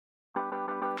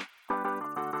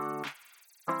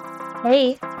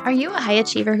Hey, are you a high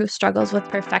achiever who struggles with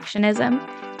perfectionism?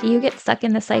 Do you get stuck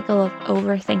in the cycle of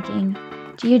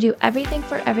overthinking? Do you do everything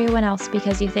for everyone else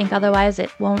because you think otherwise it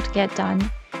won't get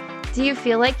done? Do you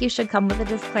feel like you should come with a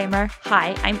disclaimer?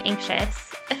 Hi, I'm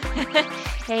anxious.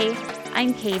 Hey,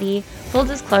 I'm Katie. Full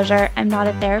disclosure, I'm not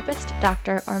a therapist,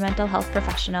 doctor, or mental health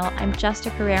professional. I'm just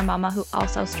a career mama who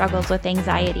also struggles with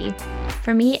anxiety.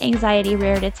 For me, anxiety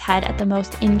reared its head at the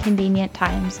most inconvenient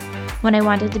times when I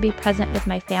wanted to be present with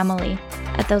my family,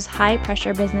 at those high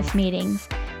pressure business meetings,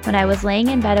 when I was laying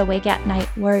in bed awake at night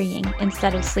worrying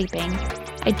instead of sleeping.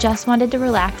 I just wanted to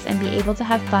relax and be able to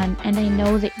have fun, and I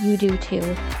know that you do too.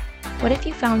 What if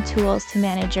you found tools to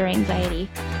manage your anxiety?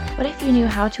 What if you knew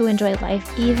how to enjoy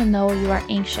life even though you are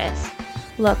anxious?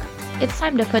 Look, it's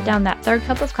time to put down that third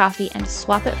cup of coffee and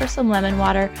swap it for some lemon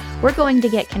water. We're going to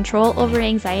get control over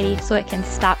anxiety so it can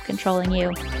stop controlling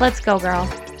you. Let's go, girl.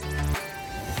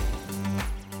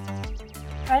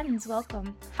 Friends,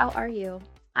 welcome. How are you?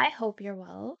 I hope you're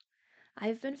well.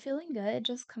 I've been feeling good,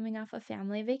 just coming off a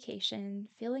family vacation,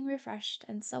 feeling refreshed,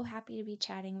 and so happy to be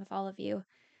chatting with all of you.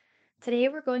 Today,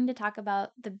 we're going to talk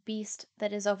about the beast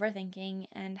that is overthinking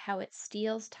and how it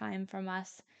steals time from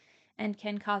us and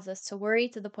can cause us to worry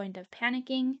to the point of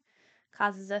panicking,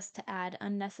 causes us to add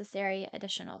unnecessary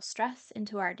additional stress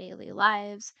into our daily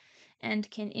lives,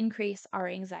 and can increase our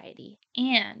anxiety.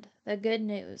 And the good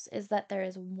news is that there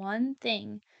is one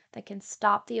thing that can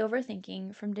stop the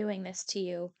overthinking from doing this to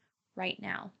you right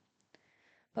now.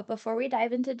 But before we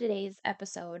dive into today's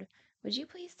episode, would you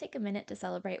please take a minute to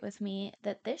celebrate with me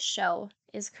that this show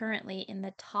is currently in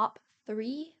the top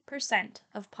 3%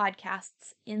 of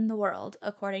podcasts in the world,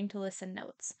 according to Listen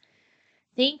Notes.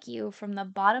 Thank you from the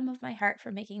bottom of my heart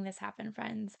for making this happen,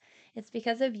 friends. It's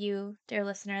because of you, dear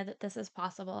listener, that this is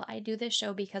possible. I do this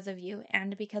show because of you,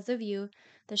 and because of you,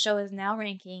 the show is now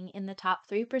ranking in the top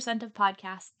 3% of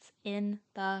podcasts in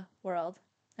the world.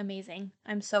 Amazing.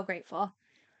 I'm so grateful.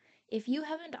 If you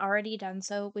haven't already done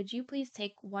so, would you please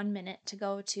take 1 minute to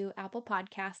go to Apple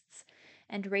Podcasts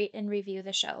and rate and review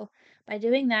the show? By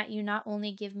doing that, you not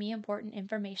only give me important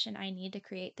information I need to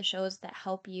create the shows that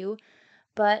help you,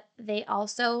 but they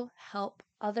also help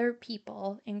other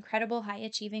people, incredible high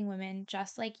achieving women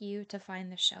just like you, to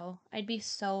find the show. I'd be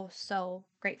so, so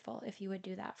grateful if you would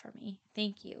do that for me.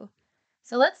 Thank you.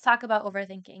 So let's talk about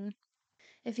overthinking.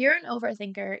 If you're an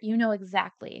overthinker, you know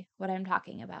exactly what I'm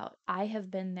talking about. I have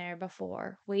been there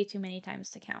before, way too many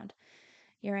times to count.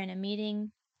 You're in a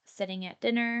meeting, sitting at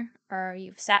dinner, or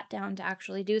you've sat down to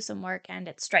actually do some work and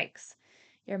it strikes.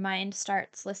 Your mind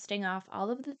starts listing off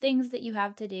all of the things that you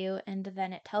have to do, and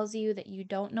then it tells you that you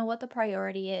don't know what the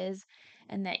priority is,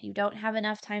 and that you don't have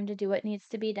enough time to do what needs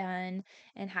to be done,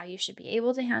 and how you should be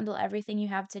able to handle everything you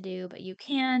have to do, but you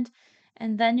can't.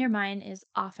 And then your mind is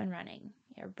off and running.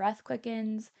 Your breath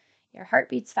quickens, your heart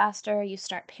beats faster, you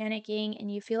start panicking,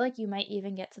 and you feel like you might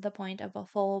even get to the point of a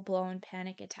full blown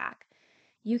panic attack.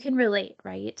 You can relate,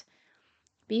 right?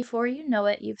 Before you know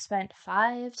it, you've spent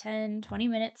 5, 10, 20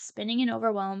 minutes spinning in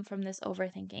overwhelm from this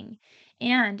overthinking.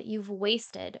 And you've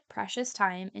wasted precious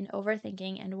time in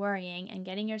overthinking and worrying and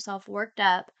getting yourself worked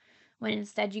up when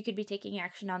instead you could be taking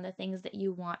action on the things that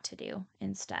you want to do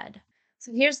instead.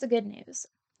 So here's the good news.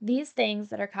 These things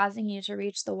that are causing you to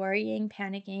reach the worrying,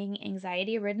 panicking,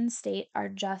 anxiety ridden state are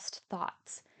just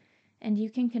thoughts, and you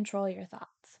can control your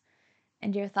thoughts.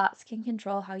 And your thoughts can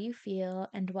control how you feel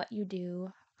and what you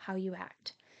do, how you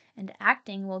act. And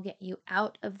acting will get you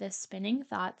out of this spinning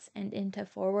thoughts and into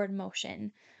forward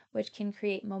motion, which can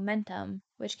create momentum,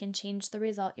 which can change the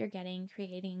result you're getting,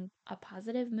 creating a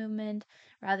positive movement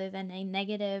rather than a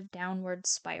negative downward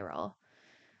spiral.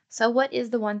 So, what is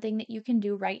the one thing that you can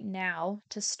do right now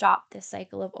to stop this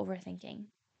cycle of overthinking?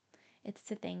 It's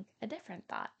to think a different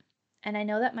thought. And I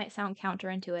know that might sound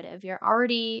counterintuitive. You're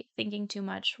already thinking too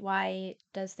much. Why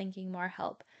does thinking more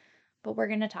help? But we're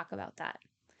going to talk about that.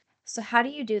 So, how do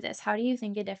you do this? How do you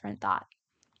think a different thought?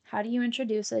 How do you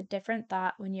introduce a different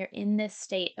thought when you're in this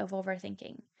state of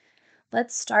overthinking?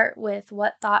 Let's start with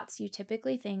what thoughts you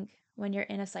typically think when you're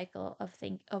in a cycle of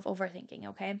overthinking,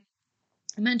 okay?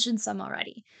 I mentioned some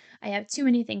already. I have too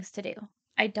many things to do.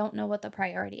 I don't know what the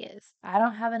priority is. I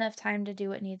don't have enough time to do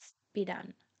what needs to be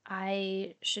done.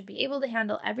 I should be able to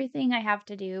handle everything I have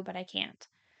to do, but I can't.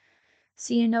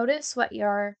 So you notice what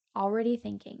you're already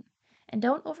thinking. And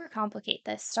don't overcomplicate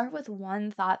this. Start with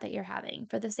one thought that you're having.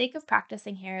 For the sake of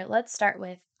practicing here, let's start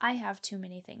with I have too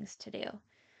many things to do.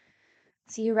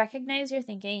 So you recognize you're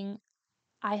thinking,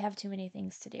 I have too many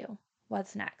things to do.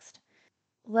 What's next?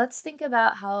 Let's think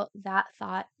about how that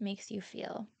thought makes you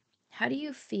feel. How do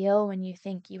you feel when you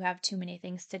think you have too many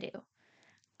things to do?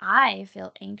 I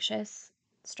feel anxious.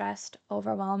 stressed,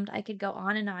 overwhelmed. I could go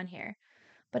on and on here.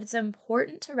 But it's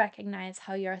important to recognize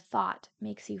how your thought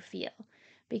makes you feel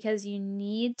because you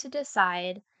need to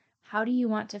decide how do you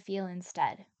want to feel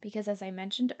instead. Because as I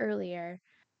mentioned earlier,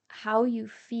 how you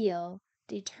feel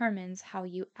determines how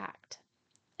you act.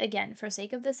 Again, for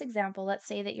sake of this example, let's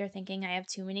say that you're thinking, I have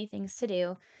too many things to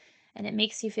do, and it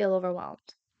makes you feel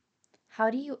overwhelmed. How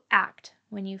do you act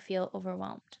when you feel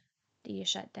overwhelmed? Do you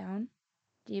shut down?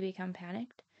 Do you become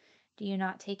panicked? Do you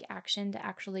not take action to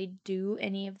actually do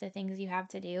any of the things you have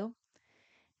to do?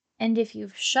 And if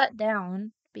you've shut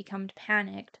down, become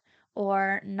panicked,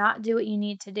 or not do what you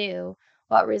need to do,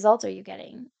 what results are you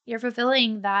getting? You're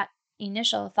fulfilling that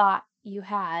initial thought you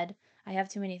had, I have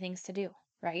too many things to do,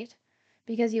 right?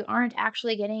 Because you aren't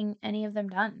actually getting any of them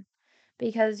done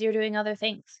because you're doing other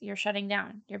things. You're shutting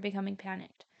down, you're becoming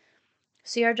panicked.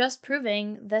 So you're just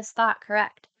proving this thought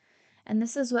correct. And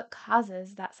this is what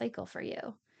causes that cycle for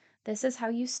you. This is how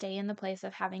you stay in the place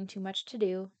of having too much to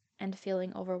do and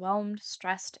feeling overwhelmed,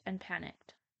 stressed, and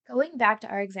panicked. Going back to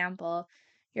our example,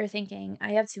 you're thinking,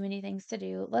 I have too many things to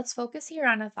do. Let's focus here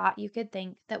on a thought you could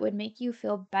think that would make you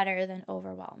feel better than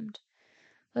overwhelmed.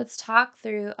 Let's talk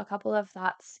through a couple of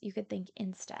thoughts you could think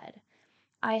instead.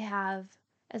 I have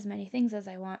as many things as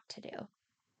I want to do.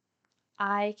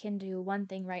 I can do one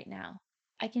thing right now.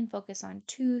 I can focus on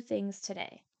two things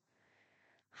today.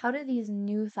 How do these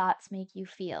new thoughts make you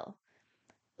feel?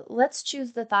 Let's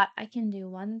choose the thought, I can do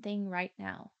one thing right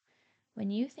now.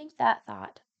 When you think that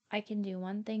thought, I can do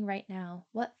one thing right now,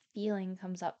 what feeling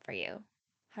comes up for you?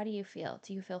 How do you feel?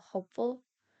 Do you feel hopeful?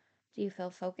 Do you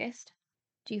feel focused?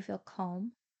 Do you feel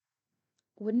calm?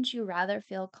 Wouldn't you rather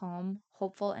feel calm,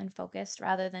 hopeful, and focused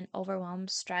rather than overwhelmed,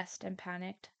 stressed, and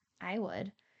panicked? I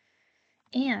would.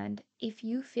 And if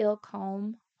you feel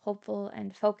calm, hopeful,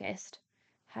 and focused,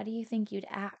 how do you think you'd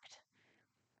act?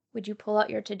 Would you pull out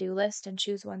your to-do list and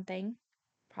choose one thing?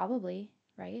 Probably,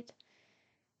 right?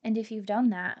 And if you've done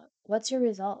that, what's your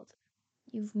result?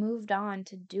 You've moved on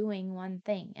to doing one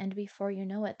thing, and before you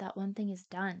know it, that one thing is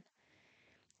done.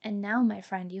 And now, my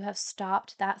friend, you have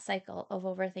stopped that cycle of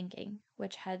overthinking,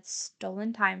 which had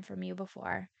stolen time from you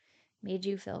before, made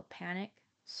you feel panic,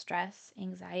 stress,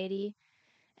 anxiety,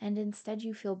 and instead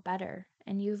you feel better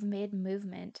and you've made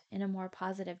movement in a more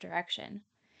positive direction.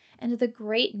 And the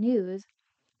great news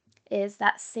is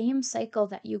that same cycle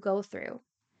that you go through,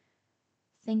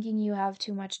 thinking you have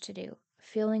too much to do,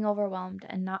 feeling overwhelmed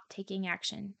and not taking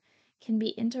action, can be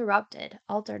interrupted,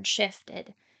 altered,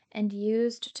 shifted, and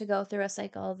used to go through a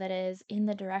cycle that is in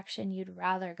the direction you'd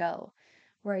rather go,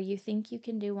 where you think you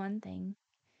can do one thing,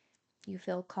 you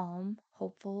feel calm,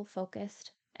 hopeful,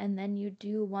 focused, and then you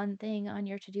do one thing on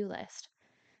your to-do list.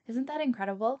 Isn't that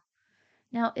incredible?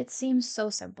 Now, it seems so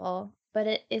simple, but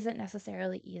it isn't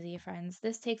necessarily easy, friends.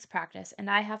 This takes practice, and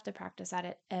I have to practice at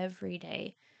it every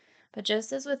day. But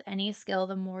just as with any skill,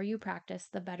 the more you practice,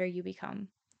 the better you become.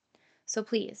 So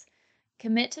please,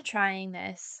 commit to trying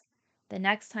this the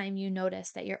next time you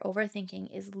notice that your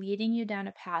overthinking is leading you down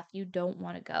a path you don't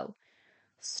want to go.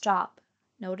 Stop,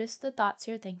 notice the thoughts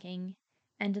you're thinking,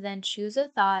 and then choose a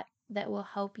thought that will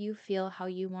help you feel how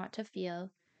you want to feel,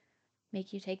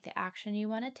 make you take the action you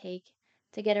want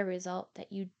to get a result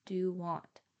that you do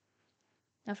want.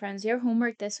 Now, friends, your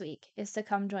homework this week is to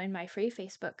come join my free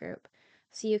Facebook group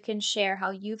so you can share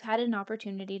how you've had an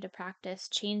opportunity to practice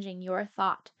changing your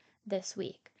thought this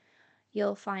week.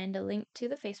 You'll find a link to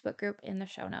the Facebook group in the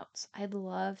show notes. I'd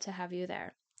love to have you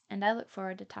there, and I look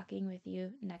forward to talking with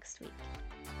you next week.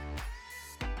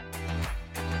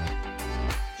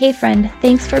 Hey friend,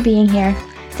 thanks for being here.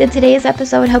 Did today's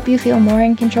episode help you feel more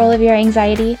in control of your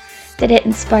anxiety? Did it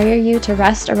inspire you to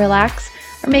rest or relax?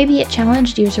 Or maybe it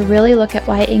challenged you to really look at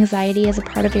why anxiety is a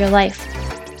part of your life.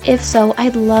 If so,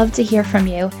 I'd love to hear from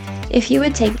you. If you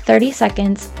would take 30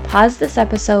 seconds, pause this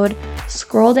episode,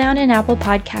 scroll down in Apple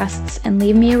Podcasts, and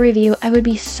leave me a review, I would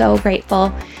be so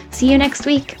grateful. See you next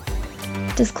week.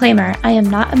 Disclaimer, I am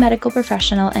not a medical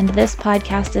professional, and this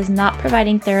podcast is not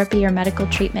providing therapy or medical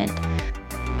treatment.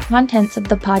 Contents of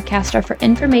the podcast are for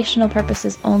informational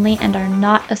purposes only and are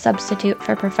not a substitute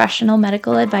for professional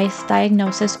medical advice,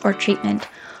 diagnosis, or treatment.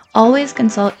 Always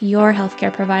consult your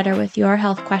healthcare provider with your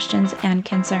health questions and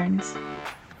concerns.